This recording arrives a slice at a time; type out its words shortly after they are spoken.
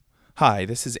Hi,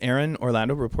 this is Aaron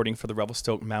Orlando reporting for the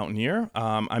Revelstoke Mountaineer.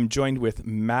 I'm joined with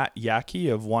Matt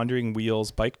Yackey of Wandering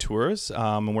Wheels Bike Tours,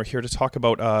 and we're here to talk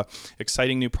about an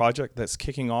exciting new project that's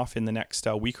kicking off in the next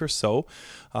week or so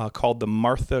called the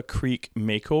Martha Creek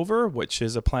Makeover, which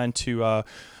is a plan to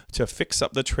fix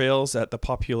up the trails at the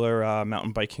popular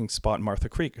mountain biking spot Martha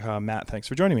Creek. Matt, thanks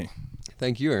for joining me.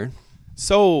 Thank you, Aaron.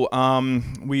 So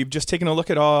we've just taken a look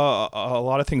at a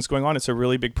lot of things going on. It's a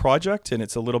really big project, and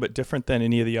it's a little bit different than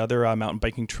any of the other mountain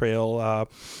biking trail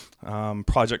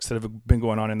projects that have been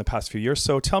going on in the past few years.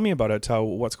 So tell me about it.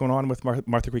 What's going on with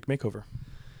Martha Creek Makeover?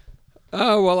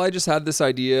 Well, I just had this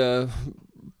idea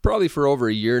probably for over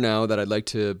a year now that I'd like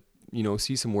to,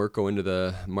 see some work go into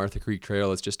the Martha Creek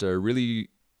Trail. It's just a really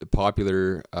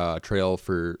popular trail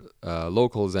for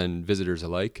locals and visitors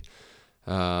alike.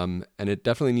 And it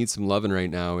definitely needs some loving right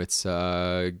now. It's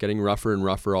getting rougher and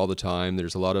rougher all the time.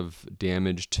 There's a lot of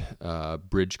damaged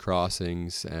bridge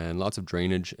crossings and lots of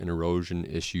drainage and erosion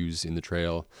issues in the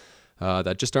trail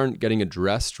that just aren't getting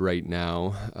addressed right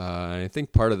now. And I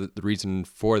think part of the reason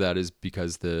for that is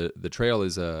because the trail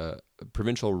is a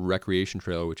provincial recreation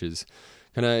trail, which is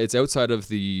it's outside of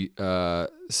the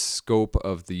scope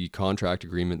of the contract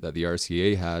agreement that the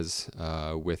RCA has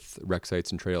with Rec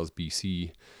Sites and Trails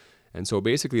BC. And so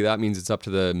basically that means it's up to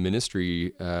the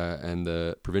ministry and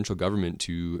the provincial government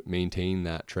to maintain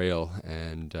that trail.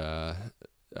 And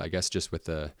I guess just with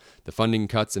the funding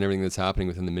cuts and everything that's happening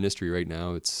within the ministry right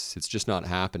now, it's just not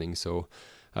happening. So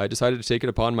I decided to take it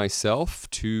upon myself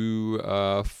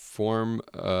to form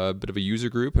a bit of a user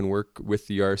group and work with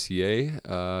the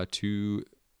RCA to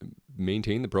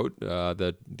maintain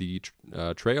the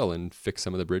trail and fix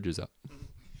some of the bridges up.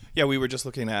 Yeah, we were just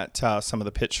looking at some of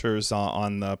the pictures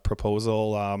on the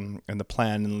proposal and the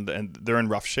plan, and they're in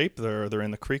rough shape. They're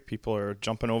in the creek. People are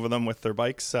jumping over them with their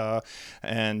bikes, so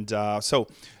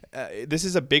this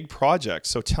is a big project.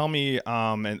 So tell me,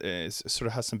 and it sort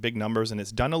of has some big numbers, and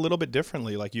it's done a little bit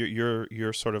differently. Like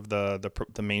you're sort of the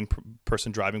main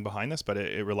person driving behind this, but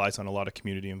it relies on a lot of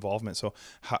community involvement. So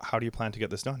how do you plan to get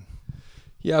this done?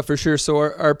 Yeah, for sure. So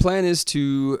our plan is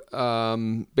to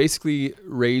basically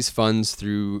raise funds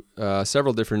through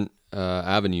several different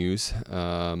avenues.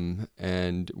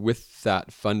 And with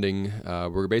that funding,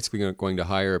 we're basically going to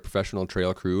hire a professional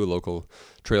trail crew, a local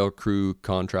trail crew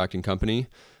contracting company,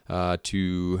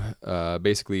 to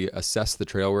basically assess the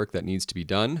trail work that needs to be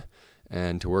done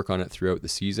and to work on it throughout the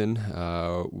season.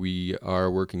 We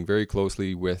are working very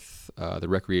closely with the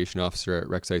recreation officer at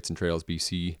Rec Sites and Trails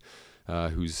BC,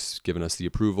 who's given us the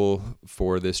approval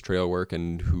for this trail work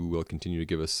and who will continue to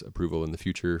give us approval in the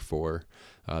future for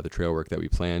the trail work that we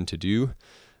plan to do.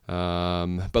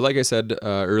 But like I said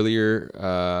earlier,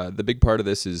 the big part of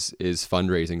this is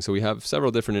fundraising. So we have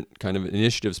several different kind of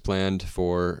initiatives planned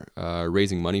for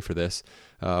raising money for this.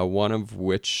 One of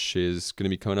which is going to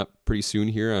be coming up pretty soon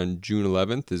here on June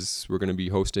 11th is we're going to be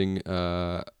hosting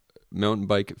mountain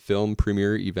bike film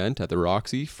premiere event at the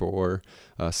Roxy for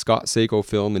a Scott Seiko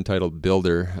film entitled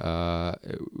Builder.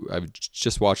 I've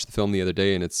just watched the film the other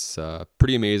day, and it's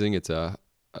pretty amazing. It's a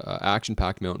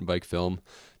action-packed mountain bike film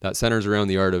that centers around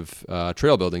the art of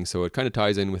trail building, so it kind of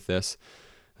ties in with this.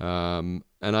 And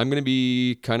I'm going to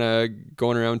be kind of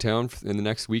going around town in the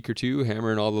next week or two,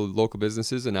 hammering all the local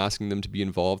businesses and asking them to be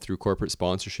involved through corporate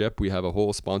sponsorship. We have a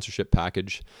whole sponsorship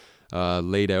package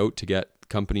laid out to get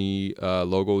company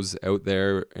logos out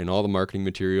there and all the marketing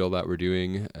material that we're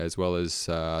doing, as well as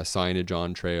signage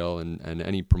on trail and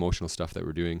any promotional stuff that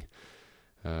we're doing.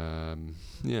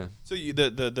 Yeah. So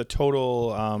the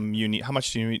total you need, how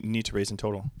much do you need to raise in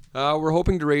total? We're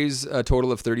hoping to raise a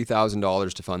total of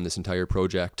 $30,000 to fund this entire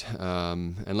project.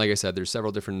 And like I said, there's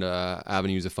several different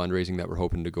avenues of fundraising that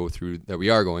we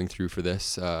are going through for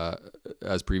this.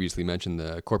 As previously mentioned,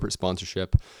 the corporate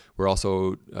sponsorship. We're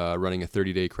also running a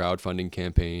 30-day crowdfunding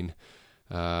campaign.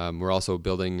 We're also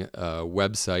building a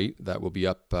website that will be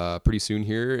up pretty soon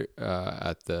here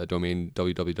at the domain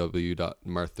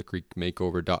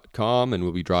www.marthacreekmakeover.com, and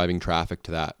we'll be driving traffic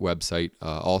to that website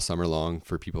all summer long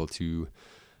for people to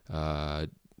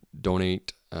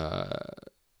donate.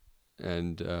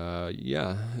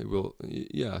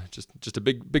 Just a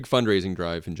big fundraising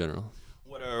drive in general.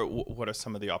 What are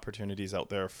some of the opportunities out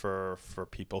there for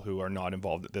people who are not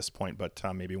involved at this point but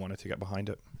maybe wanted to get behind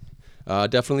it?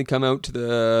 Definitely come out to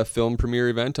the film premiere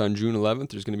event on June 11th.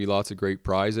 There's going to be lots of great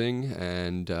prizing,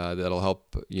 and that'll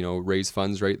help raise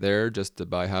funds right there just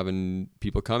by having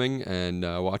people coming and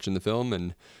watching the film.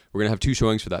 And we're going to have two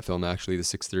showings for that film. Actually, the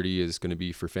 6:30 is going to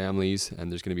be for families,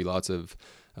 and there's going to be lots of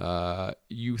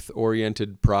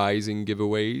youth-oriented prizing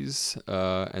giveaways,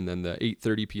 and then the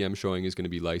 8:30 p.m. showing is going to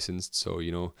be licensed. So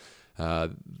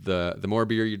the more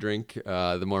beer you drink,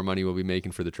 the more money we'll be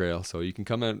making for the trail. So you can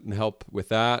come out and help with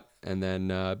that, and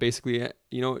then basically,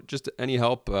 just any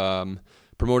help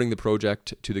promoting the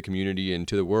project to the community and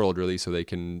to the world, really, so they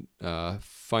can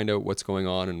find out what's going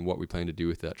on and what we plan to do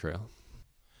with that trail.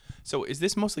 So is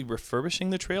this mostly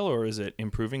refurbishing the trail, or is it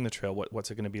improving the trail?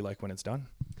 What's it going to be like when it's done?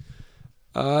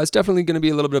 It's definitely going to be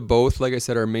a little bit of both. Like I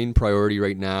said, our main priority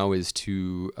right now is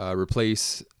to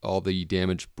replace all the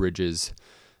damaged bridges.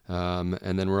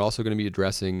 And then we're also going to be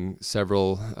addressing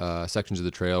several sections of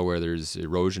the trail where there's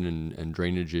erosion and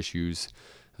drainage issues,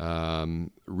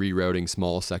 rerouting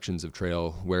small sections of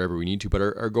trail wherever we need to. But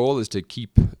our goal is to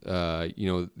keep,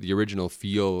 the original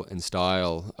feel and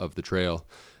style of the trail.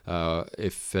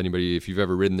 If you've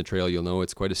ever ridden the trail, you'll know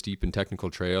it's quite a steep and technical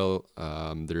trail.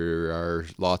 There are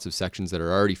lots of sections that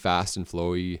are already fast and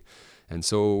flowy. And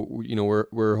so,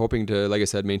 we're hoping to, like I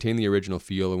said, maintain the original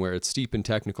feel, and where it's steep and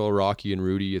technical, rocky and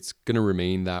rooty, it's going to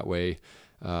remain that way,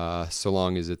 so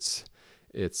long as it's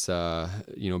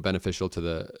beneficial to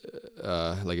the,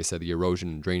 like I said, the erosion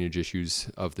and drainage issues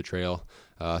of the trail.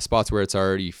 Spots where it's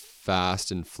already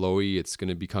fast and flowy, it's going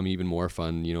to become even more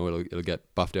fun. It'll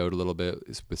get buffed out a little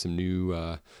bit with some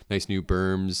new, nice new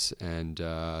berms and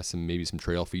some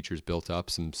trail features built up,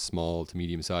 some small to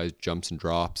medium sized jumps and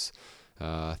drops.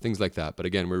 Things like that. But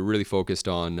again, we're really focused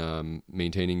on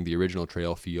maintaining the original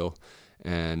trail feel.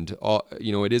 And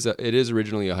it is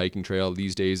originally a hiking trail.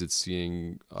 These days, it's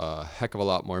seeing a heck of a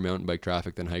lot more mountain bike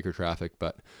traffic than hiker traffic.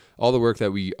 But all the work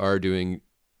that we are doing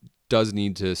does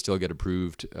need to still get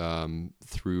approved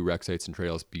through Rec Sites and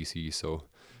Trails BC. So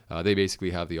they basically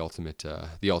have the ultimate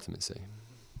say.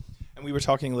 And we were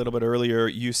talking a little bit earlier.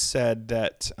 You said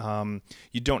that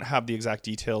you don't have the exact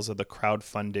details of the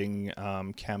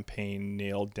crowdfunding campaign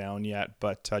nailed down yet,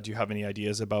 but do you have any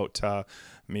ideas about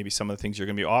maybe some of the things you're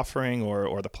going to be offering,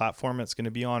 or the platform it's going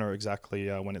to be on, or exactly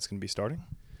when it's going to be starting?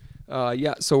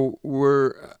 So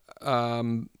we're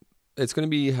it's going to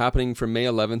be happening from May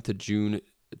 11th to June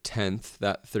 10th,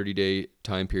 that 30-day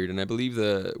time period. And I believe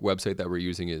the website that we're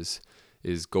using is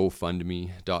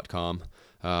gofundme.com.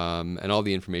 And all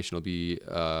the information will be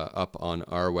up on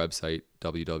our website,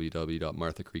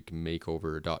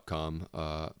 www.marthacreekmakeover.com,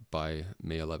 by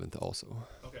May 11th also.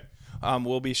 Okay.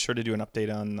 We'll be sure to do an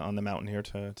update on the mountain here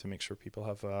to make sure people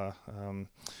have an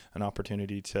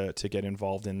opportunity to get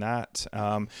involved in that.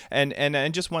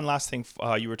 And just one last thing,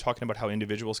 you were talking about how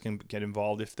individuals can get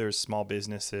involved if there's small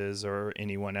businesses or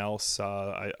anyone else.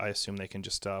 I assume they can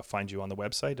just find you on the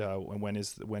website. When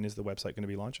is the website going to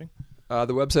be launching?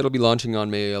 The website will be launching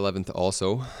on May 11th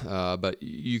also, but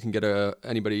you can get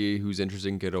anybody who's interested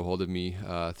can get a hold of me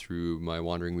through my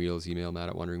Wandering Wheels email,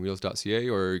 matt@wanderingwheels.ca,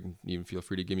 or even feel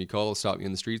free to give me a call, stop me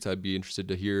in the streets. I'd be interested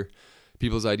to hear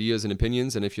people's ideas and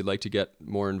opinions, and if you'd like to get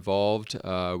more involved,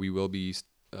 we will be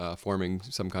forming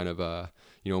some kind of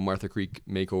Martha Creek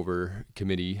Makeover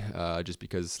committee, just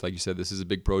because, like you said, this is a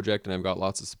big project, and I've got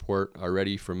lots of support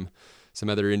already from some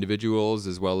other individuals,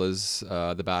 as well as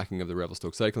the backing of the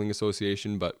Revelstoke Cycling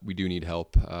Association, but we do need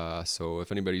help. So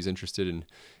if anybody's interested in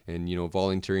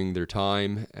volunteering their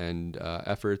time and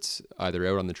efforts, either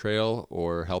out on the trail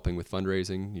or helping with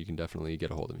fundraising, you can definitely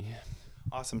get a hold of me.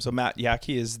 Awesome. So Matt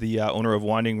Yackey is the owner of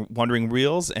Wandering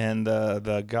Wheels and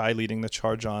the guy leading the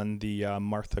charge on the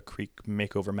Martha Creek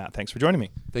Makeover. Matt, thanks for joining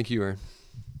me. Thank you, Aaron.